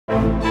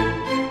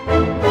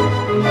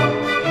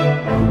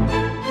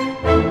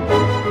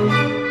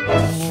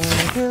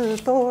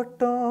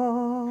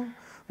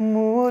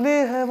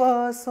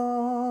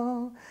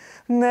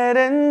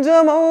நிறைஞ்ச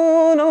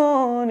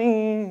மௌனம் நீ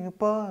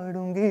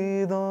பாடும்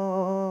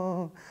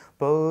கீதம்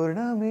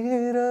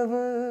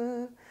பௌர்ணமிரவு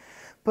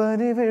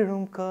பனி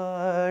விழும்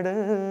காடு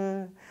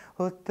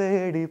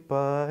ஒத்தடி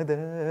பாத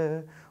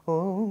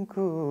ஓம்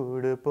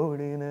கூடு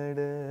பொடி நட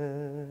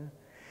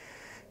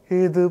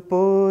இது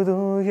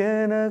போதும்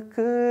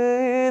எனக்கு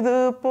இது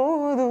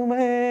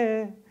போதுமே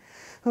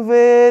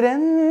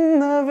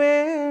வேறென்ன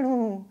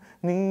வேணும்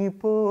நீ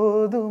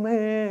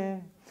போதுமே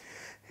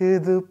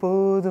இது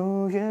போதும்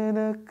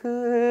எனக்கு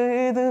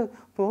இது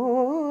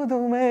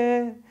போதுமே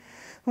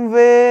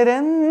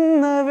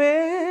வேறென்ன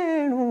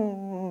வேணும்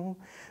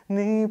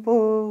நீ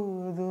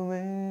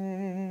போதுமே.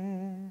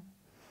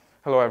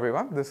 Hello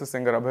everyone, this is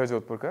singer Abhay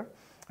Jodhpurkar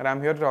and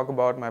I'm here to talk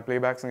about my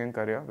playback singing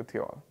career with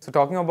you all. So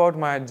talking about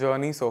my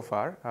journey so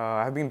far,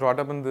 I have been brought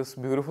up in this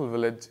beautiful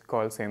village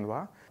called Sendwa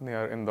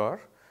near Indore.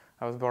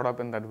 I was brought up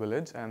in that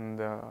village and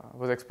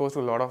was exposed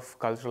to a lot of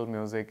cultural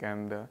music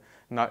and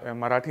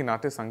Marathi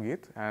Natya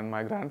Sangeet, and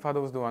my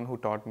grandfather was the one who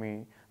taught me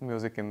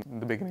music in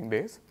the beginning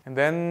days. And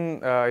then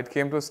it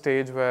came to a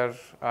stage where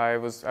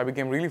I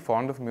became really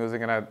fond of music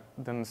and I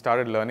then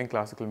started learning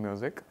classical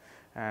music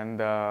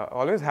and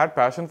always had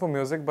passion for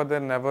music, but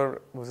then never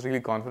was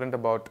really confident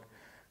about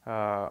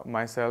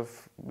myself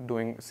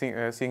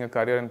seeing a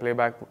career in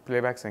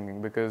playback singing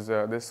because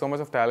there's so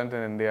much of talent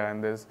in India and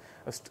there's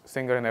a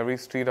singer in every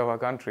street of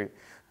our country.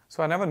 So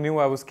I never knew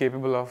I was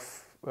capable of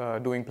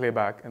doing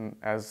playback in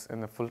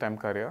a full-time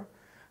career.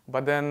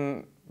 But then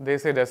they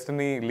say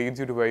destiny leads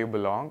you to where you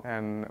belong,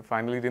 and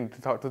finally in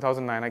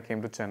 2009 I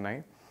came to Chennai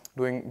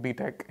doing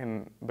B.Tech in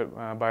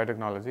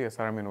biotechnology at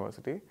SRM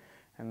University.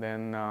 And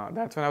then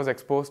that's when I was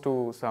exposed to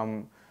some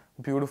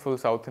beautiful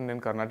South Indian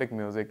Carnatic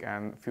music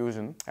and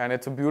fusion. And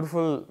it's a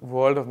beautiful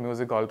world of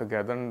music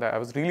altogether, and I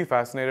was really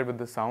fascinated with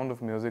the sound of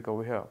music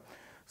over here.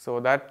 So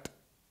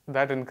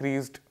that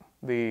increased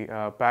the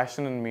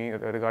passion in me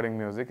regarding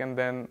music. And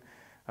then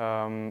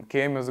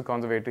KM Music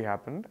Conservatory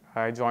happened.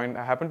 I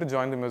happened to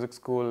join the music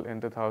school in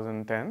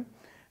 2010,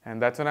 and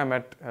that's when I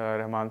met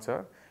Rahman sir.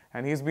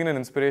 And he's been an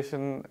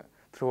inspiration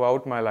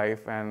throughout my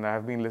life, and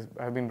I've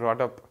been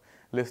brought up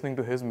listening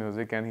to his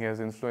music, and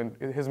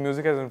his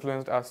music has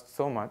influenced us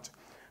so much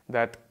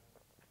that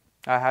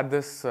I had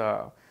this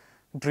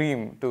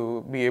dream to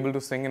be able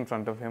to sing in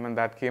front of him, and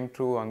that came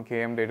true on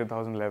KM Day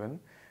 2011.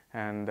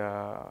 And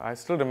I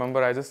still remember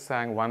I just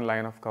sang one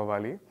line of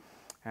Qawwali,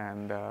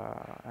 and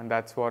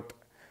that's what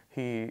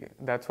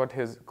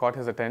caught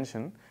his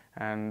attention,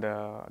 and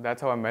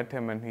that's how I met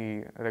him, and he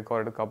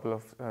recorded a couple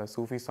of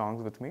Sufi songs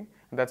with me,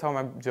 and that's how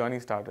my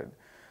journey started.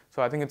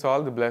 So I think it's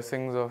all the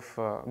blessings of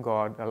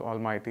God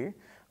Almighty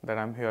that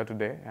I'm here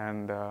today,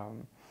 and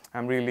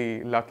I'm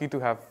really lucky to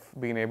have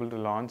been able to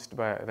launched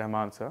by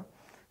Rahman sir,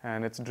 and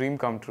it's a dream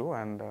come true,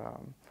 and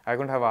I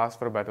couldn't have asked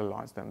for a better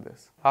launch than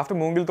this. After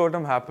Moongil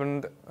Thootam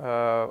happened,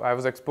 I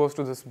was exposed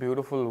to this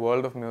beautiful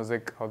world of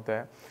music out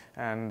there,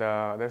 and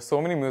there's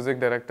so many music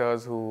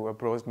directors who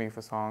approached me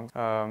for songs,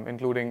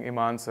 including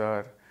Iman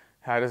sir,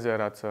 Haris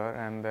Jairat sir,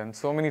 and then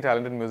so many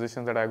talented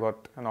musicians that I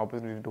got an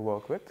opportunity to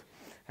work with.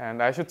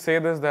 And I should say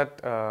this, that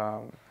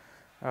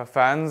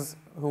fans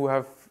who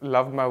have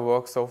loved my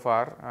work so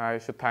far, I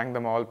should thank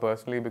them all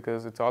personally,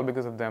 because it's all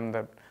because of them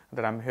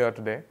that I'm here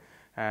today,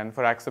 and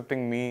for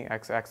accepting me,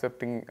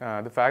 accepting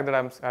the fact that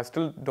I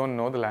still don't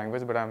know the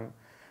language, but I'm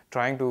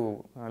trying to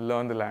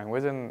learn the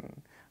language, and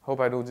hope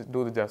I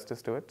do the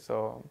justice to it. So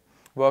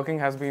working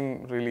has been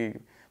really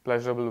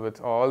pleasurable with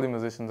all the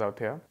musicians out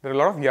here. There are a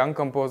lot of young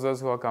composers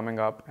who are coming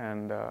up,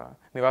 and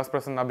Nivas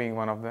Prasanna being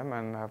one of them,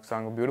 and I've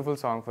sung a beautiful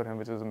song for him,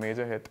 which is a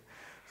major hit.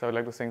 So I'd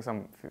like to sing some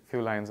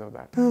few lines of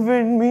that.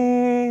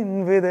 Vinmeen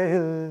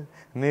vidayil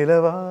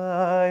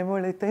nilavai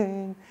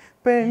mulithen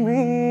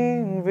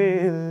penmeen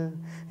vil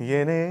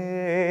yene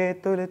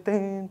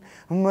tulithen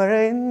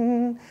marayin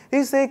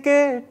isai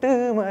kettu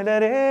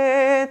malare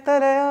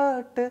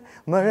thalayattu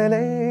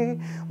malalai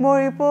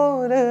mozhi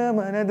pola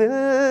manadil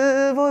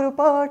oru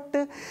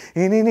paattu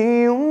ini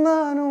neeyum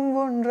naanum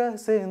ondra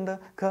senda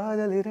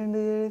kadal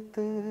irendu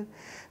ezhuthu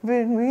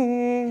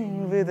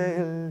vinmeen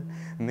vidayil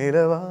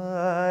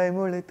nilavai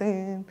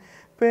mulithen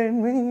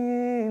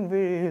penmeen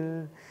vil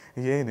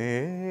yene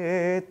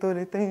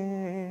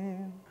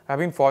tulithen. I've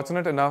been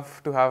fortunate enough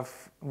to have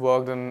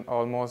worked in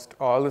almost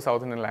all the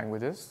South Indian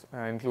languages,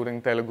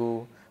 including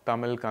Telugu,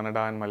 Tamil,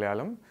 Kannada and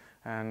Malayalam.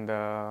 And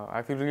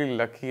I feel really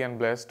lucky and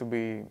blessed to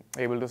be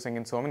able to sing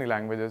in so many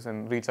languages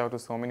and reach out to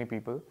so many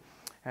people.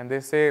 And they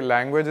say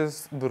language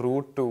is the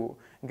route to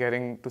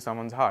getting to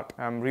someone's heart.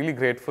 I'm really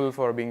grateful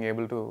for being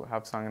able to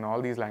have sung in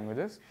all these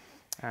languages,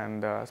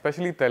 and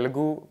especially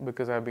Telugu,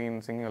 because I've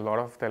been singing a lot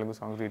of Telugu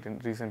songs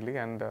recently,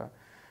 and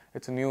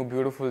it's a new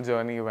beautiful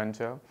journey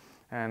venture.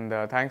 And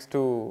thanks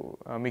to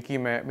Mickey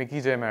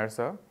J. Mayer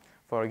sir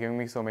for giving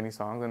me so many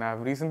songs, and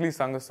I've recently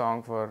sung a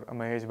song for a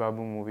Mahesh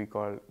Babu movie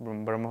called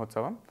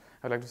Brahmotsavam.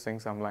 I'd like to sing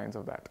some lines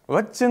of that.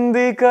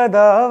 Vachindi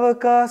kada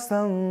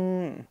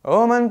avakasam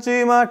o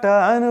manchi mata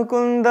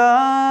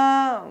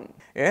anukundam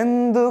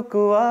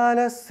Enduku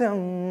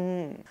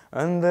Alasyam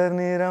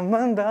Andarni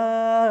Ramanda.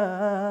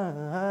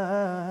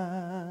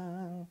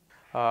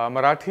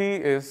 Marathi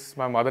is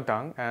my mother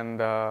tongue, and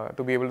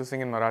to be able to sing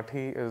in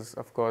Marathi is,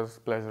 of course,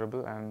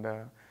 pleasurable. And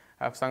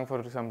I've sung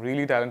for some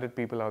really talented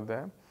people out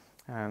there,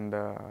 and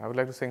I would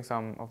like to sing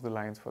some of the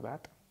lines for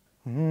that.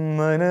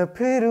 Mana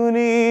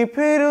piruni,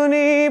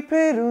 piruni,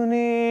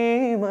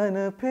 piruni,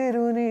 mana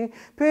piruni,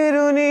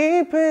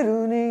 piruni,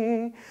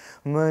 piruni,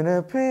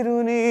 mana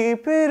piruni,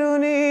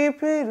 piruni,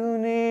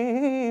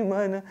 piruni,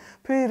 mana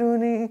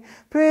piruni,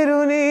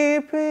 piruni,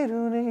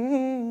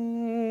 piruni.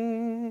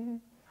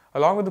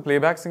 Along with the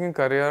playback singing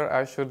career,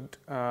 I should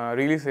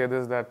really say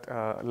this, that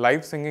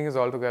live singing is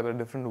altogether a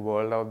different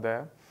world out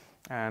there.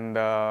 And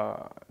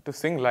to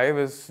sing live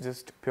is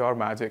just pure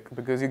magic,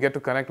 because you get to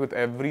connect with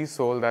every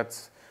soul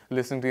that's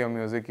listening to your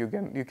music. You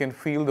can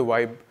feel the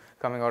vibe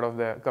coming out of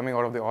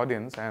the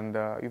audience, and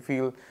you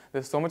feel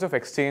there's so much of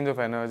exchange of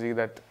energy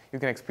that you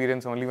can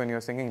experience only when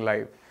you're singing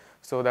live.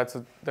 So that's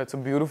a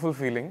beautiful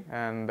feeling,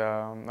 and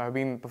I've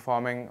been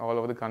performing all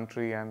over the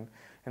country and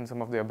in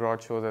some of the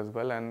abroad shows as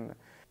well, and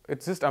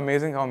it's just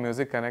amazing how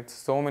music connects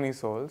so many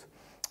souls.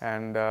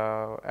 And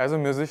as a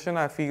musician,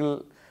 I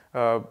feel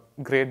a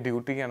great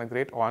duty and a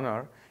great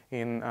honor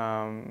in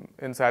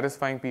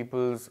satisfying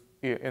people's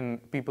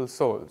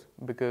souls,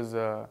 because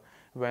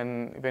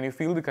when you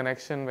feel the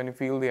connection, when you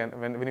feel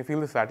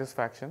the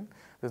satisfaction,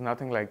 there's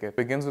nothing like it. It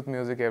begins with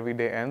music, every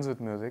day ends with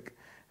music,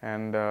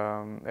 and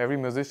every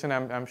musician,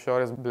 I'm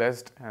sure, is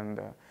blessed, and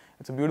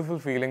it's a beautiful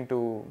feeling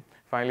to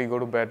finally go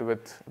to bed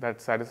with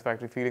that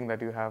satisfactory feeling that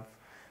you have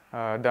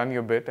done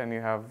your bit and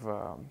you have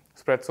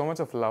spread so much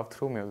of love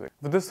through music.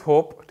 With this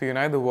hope to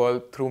unite the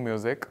world through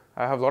music,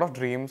 I have a lot of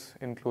dreams,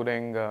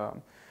 including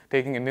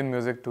taking Indian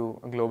music to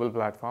a global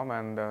platform,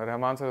 and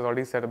Rahman sir has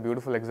already set a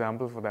beautiful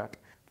example for that.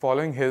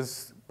 Following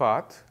his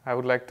path, I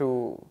would like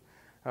to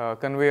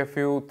convey a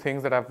few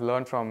things that I've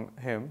learned from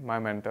him, my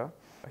mentor.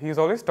 He's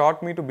always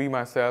taught me to be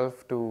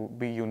myself, to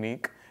be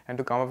unique, and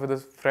to come up with a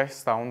fresh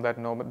sound that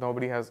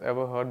nobody has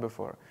ever heard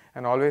before,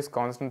 and always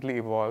constantly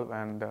evolve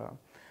and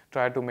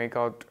try to make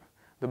out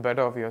the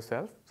better of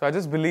yourself. So I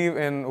just believe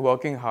in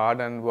working hard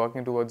and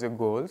working towards your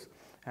goals,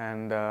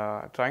 and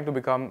trying to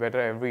become better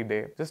every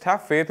day. Just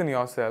have faith in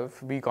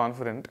yourself, be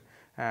confident,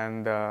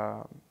 and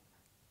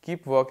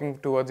keep working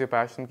towards your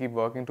passion, keep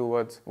working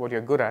towards what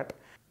you're good at.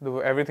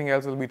 Everything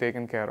else will be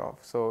taken care of.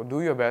 So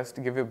do your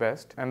best, give your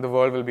best, and the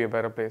world will be a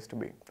better place to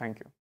be. Thank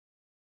you.